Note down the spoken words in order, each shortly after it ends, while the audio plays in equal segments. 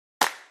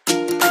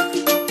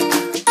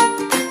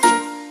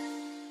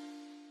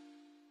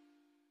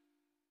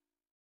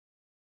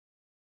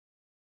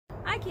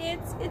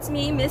kids, it's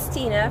me, Miss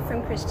Tina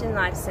from Christian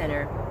Life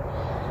Center.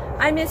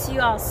 I miss you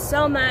all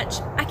so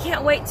much. I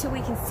can't wait till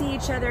we can see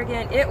each other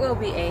again. It will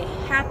be a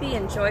happy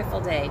and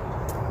joyful day.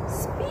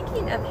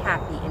 Speaking of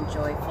happy and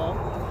joyful,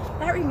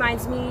 that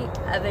reminds me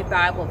of a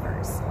Bible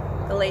verse,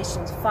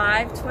 Galatians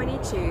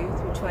 5:22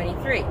 through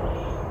 23.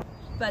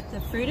 But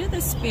the fruit of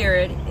the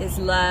Spirit is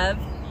love,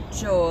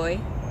 joy,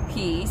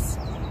 peace,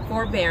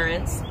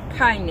 forbearance,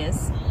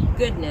 kindness,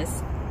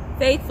 goodness,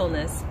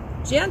 faithfulness,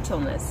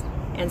 gentleness,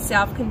 and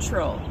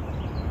self-control.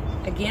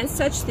 Against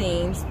such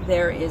things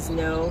there is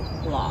no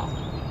law.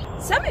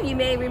 Some of you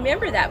may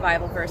remember that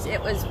Bible verse.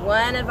 It was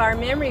one of our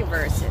memory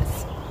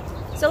verses.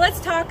 So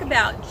let's talk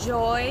about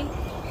joy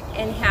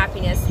and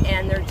happiness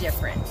and their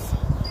difference.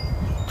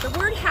 The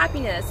word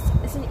happiness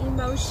is an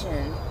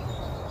emotion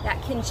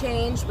that can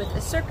change with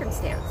a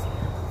circumstance.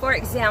 For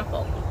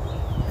example,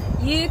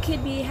 you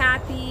could be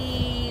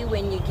happy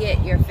when you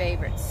get your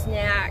favorite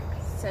snack,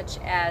 such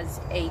as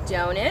a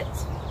donut,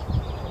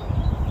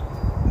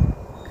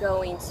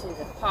 going to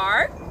the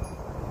park,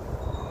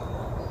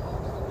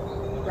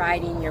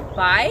 riding your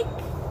bike,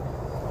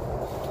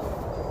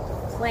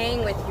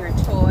 playing with your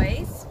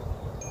toys,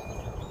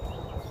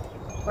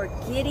 or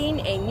getting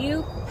a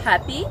new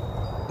puppy,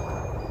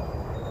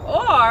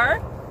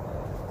 or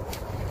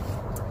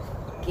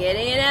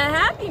getting a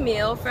Happy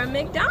Meal from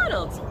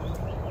McDonald's.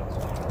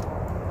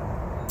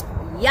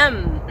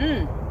 Yum!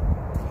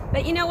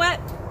 But you know what?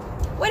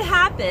 What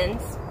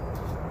happens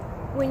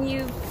when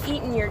you've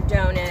eaten your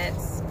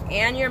donuts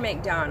and your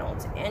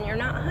McDonald's and you're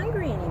not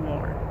hungry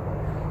anymore?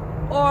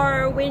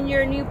 Or when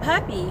your new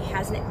puppy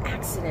has an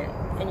accident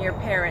and your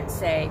parents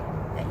say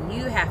that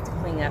you have to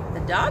clean up the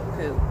dog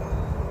poop.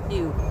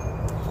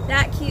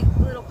 That cute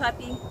little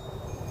puppy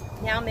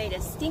now made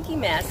a stinky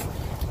mess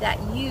that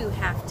you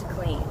have to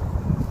clean.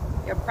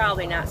 You're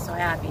probably not so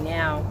happy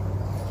now.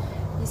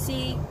 You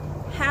see,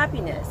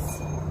 happiness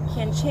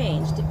can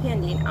change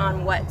depending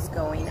on what's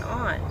going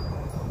on.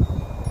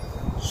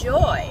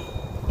 Joy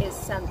is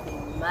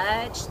something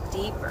much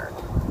deeper.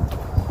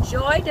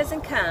 Joy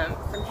doesn't come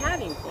from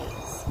having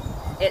things.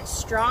 It's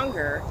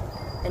stronger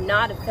and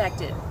not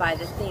affected by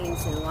the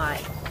things in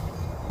life.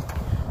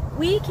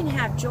 We can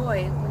have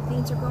joy when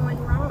things are going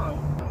wrong.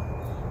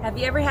 Have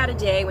you ever had a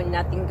day when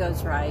nothing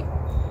goes right?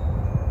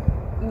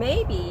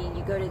 Maybe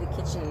you go to the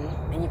kitchen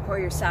and you pour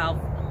yourself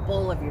a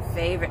bowl of your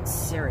favorite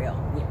cereal.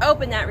 You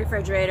open that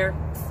refrigerator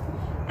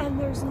and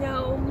there's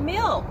no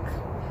milk.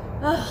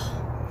 Ugh.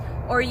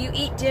 Or you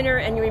eat dinner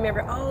and you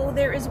remember, oh,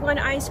 there is one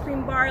ice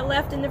cream bar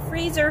left in the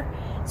freezer.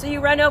 So you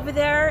run over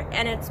there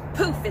and it's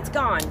poof, it's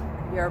gone.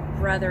 Your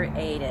brother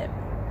ate it.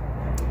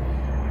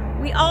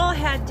 We all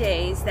had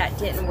days that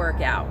didn't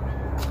work out.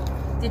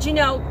 Did you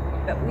know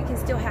that we can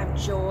still have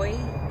joy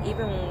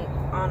even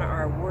on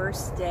our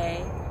worst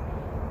day?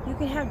 You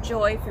can have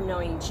joy from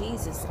knowing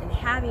Jesus and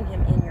having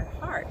Him in your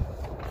heart.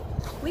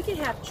 We can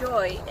have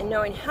joy in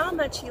knowing how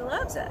much He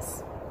loves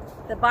us.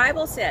 The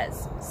Bible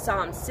says,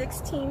 Psalm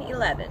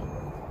 16:11,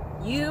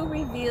 "You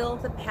reveal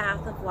the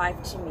path of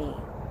life to me.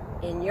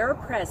 In your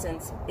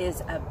presence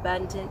is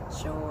abundant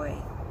joy."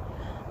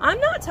 I'm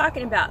not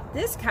talking about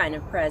this kind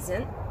of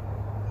present.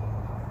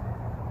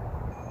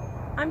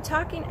 I'm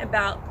talking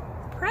about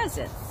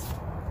presence.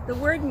 The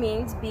word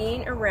means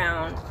being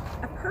around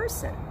a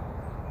person.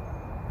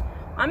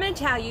 I'm going to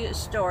tell you a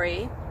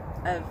story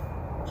of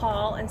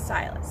Paul and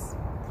Silas.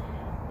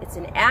 It's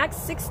in Acts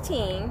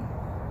 16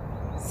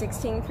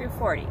 through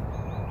 40.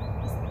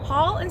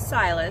 Paul and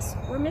Silas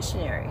were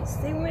missionaries.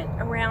 They went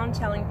around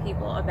telling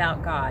people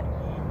about God.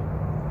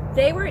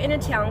 They were in a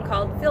town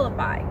called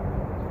Philippi.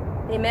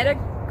 They met a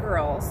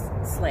girl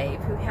slave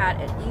who had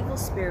an evil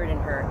spirit in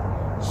her.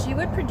 She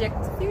would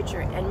predict the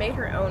future and made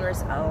her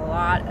owners a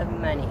lot of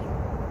money.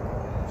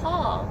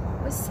 Paul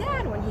was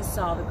sad when he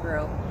saw the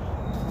girl,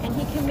 and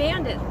he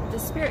commanded the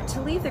spirit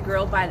to leave the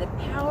girl by the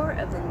power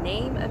of the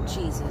name of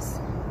Jesus,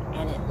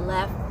 and it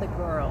left the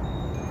girl.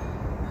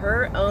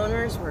 Her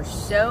owners were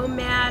so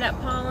mad at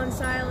Paul and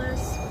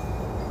Silas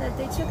that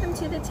they took them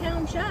to the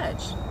town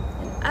judge,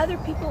 and other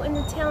people in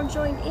the town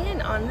joined in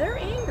on their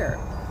anger.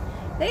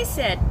 They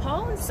said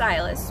Paul and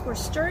Silas were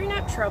stirring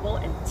up trouble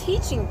and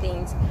teaching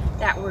things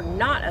that were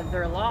not of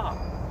their law.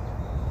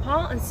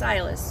 Paul and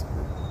Silas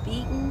were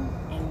beaten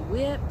and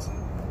whipped,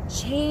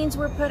 chains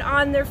were put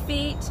on their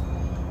feet,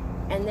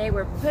 and they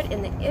were put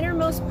in the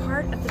innermost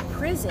part of the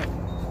prison.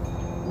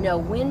 No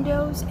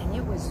windows, and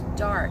it was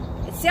dark.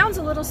 It sounds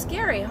a little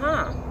scary,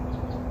 huh?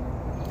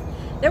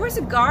 There was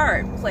a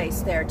guard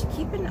placed there to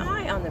keep an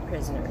eye on the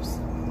prisoners.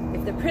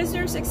 If the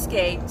prisoners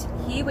escaped,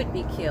 he would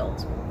be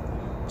killed.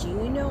 Do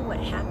you know what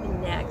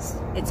happened next?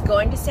 It's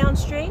going to sound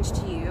strange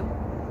to you,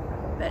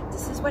 but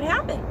this is what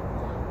happened.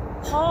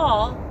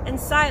 Paul and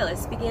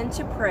Silas began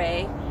to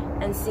pray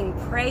and sing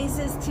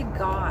praises to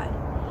God.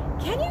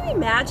 Can you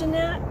imagine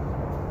that?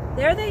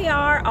 There they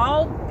are,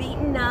 all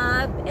beaten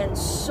up and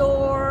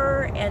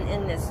sore and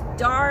in this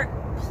dark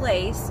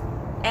place,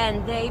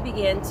 and they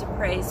begin to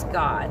praise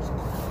God.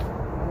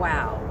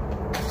 Wow.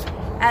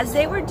 As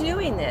they were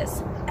doing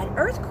this, an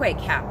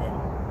earthquake happened.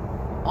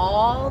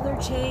 All their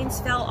chains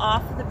fell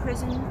off of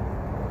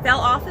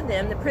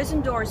them. The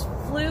prison doors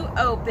flew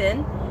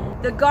open.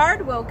 The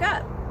guard woke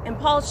up, and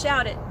Paul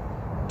shouted,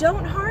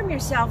 "Don't harm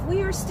yourself,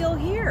 we are still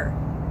here."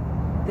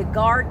 The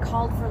guard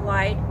called for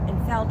light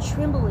and fell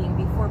trembling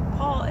before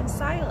Paul and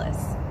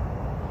Silas.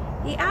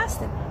 He asked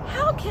them,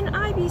 "How can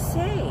I be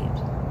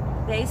saved?"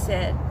 They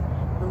said,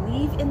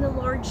 "Believe in the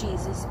Lord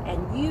Jesus,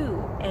 and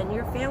you and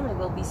your family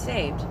will be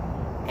saved."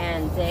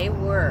 And they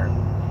were.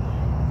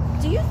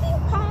 Do you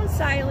think Paul and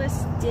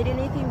Silas did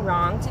anything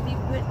wrong to be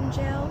put in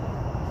jail?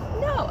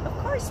 No, of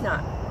course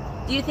not.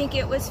 Do you think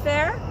it was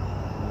fair?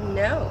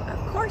 No,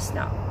 of course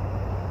not.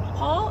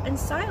 Paul and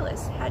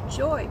Silas had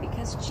joy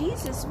because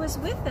Jesus was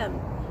with them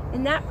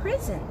in that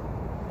prison.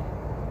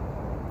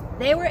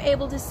 They were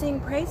able to sing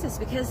praises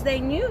because they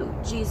knew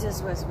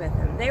Jesus was with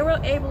them. They were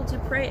able to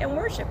pray and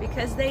worship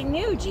because they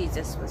knew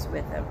Jesus was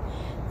with them.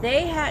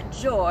 They had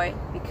joy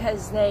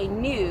because they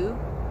knew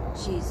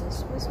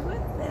Jesus was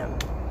with them.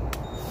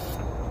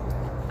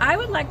 I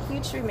would like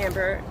you to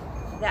remember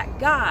that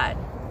God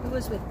who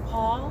was with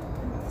Paul,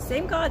 the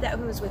same God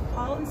who was with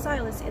Paul and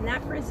Silas in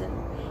that prison,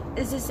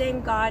 is the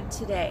same God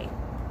today.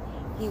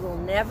 He will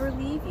never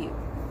leave you.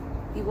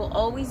 He will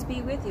always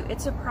be with you.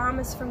 It's a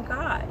promise from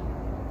God.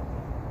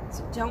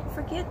 So don't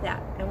forget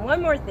that. And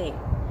one more thing.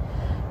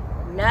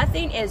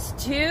 Nothing is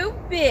too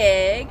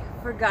big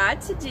for God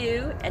to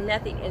do, and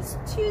nothing is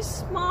too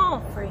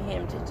small for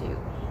Him to do.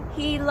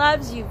 He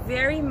loves you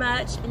very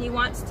much, and He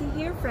wants to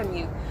hear from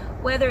you,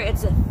 whether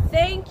it's a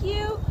thank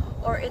you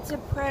or it's a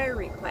prayer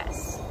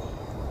request.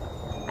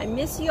 I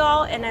miss you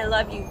all, and I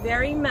love you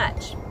very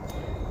much.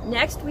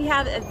 Next, we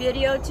have a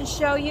video to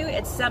show you.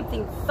 It's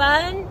something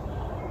fun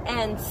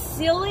and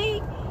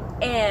silly,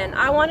 and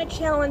I want to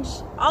challenge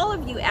all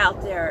of you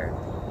out there,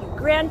 you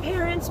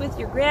grandparents with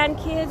your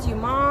grandkids, your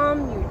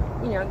mom,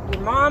 your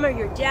mom or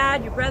your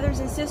dad, your brothers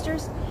and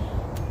sisters.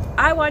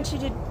 I want you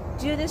to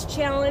do this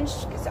challenge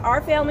because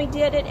our family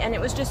did it, and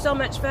it was just so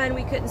much fun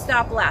we couldn't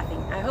stop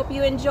laughing. I hope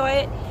you enjoy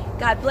it.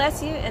 God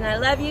bless you, and I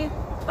love you.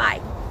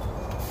 Bye.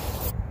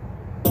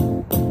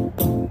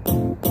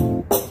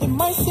 It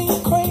might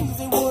seem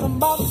crazy what I'm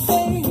about to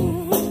say.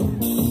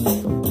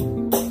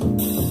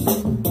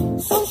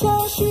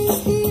 Sunshine,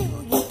 she's here,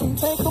 you can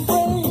take a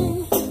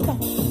break.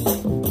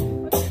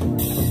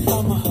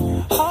 I'm a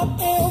hot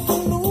air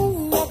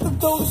balloon that could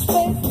go to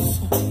space.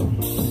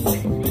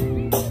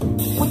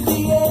 With the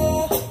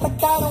air,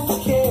 like I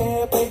don't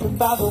care, baby,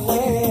 by the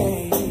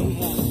way.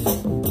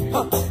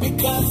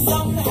 Because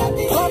I'm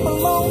happy. Clap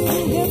along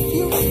if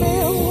you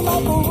feel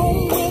like a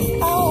room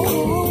without a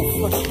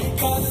roof.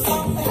 Because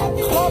I'm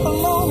happy. Clap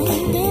along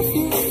if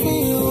you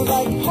feel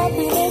like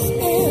happiness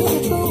is the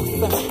truth.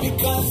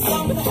 Because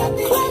I'm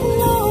happy. Clap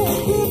along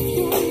if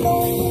you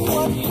know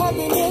what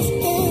happiness is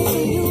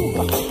to you.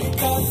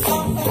 Because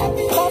I'm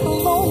happy. Clap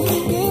along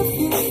if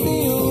you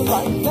feel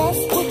like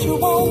that's what you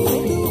want to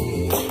do.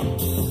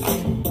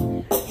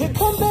 Here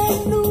come bad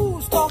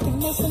news, talking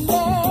this and that.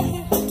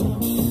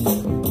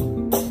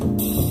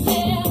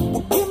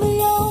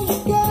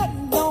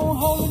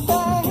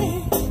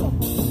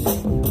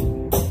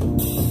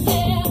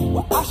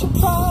 I should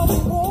probably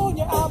warn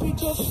you, I'll be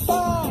just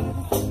fine.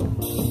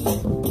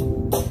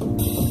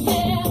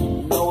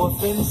 No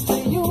offense to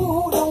you,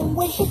 don't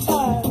waste your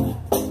time.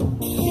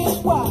 Here's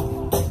why.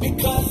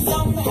 Because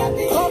I'm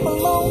happy. Clap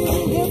along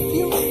if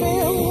you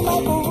feel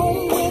like a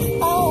room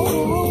without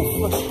a roof.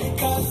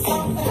 Because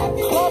I'm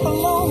happy. Clap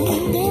along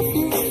if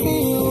you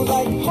feel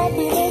like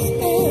happiness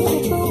is the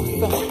truth.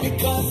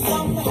 Because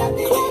I'm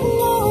happy. Clap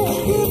along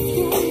if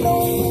you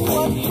know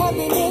what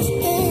happiness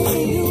is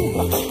to you.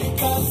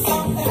 Because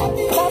I'm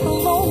happy. Clap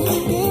along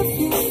if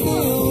you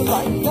feel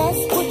like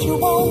that's what you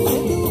want to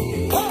do.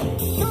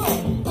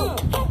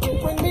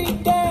 Bring me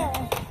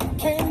down,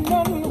 can't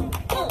nothing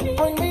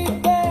bring me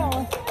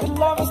down. The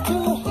love is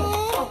too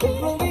high.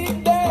 Bring me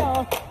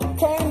down,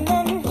 can't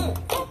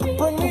nothing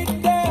bring me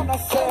down. I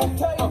said,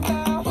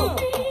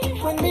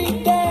 bring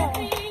me down,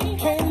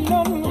 can't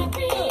nothing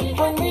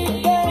bring me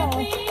down.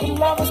 The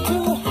love is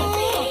too high.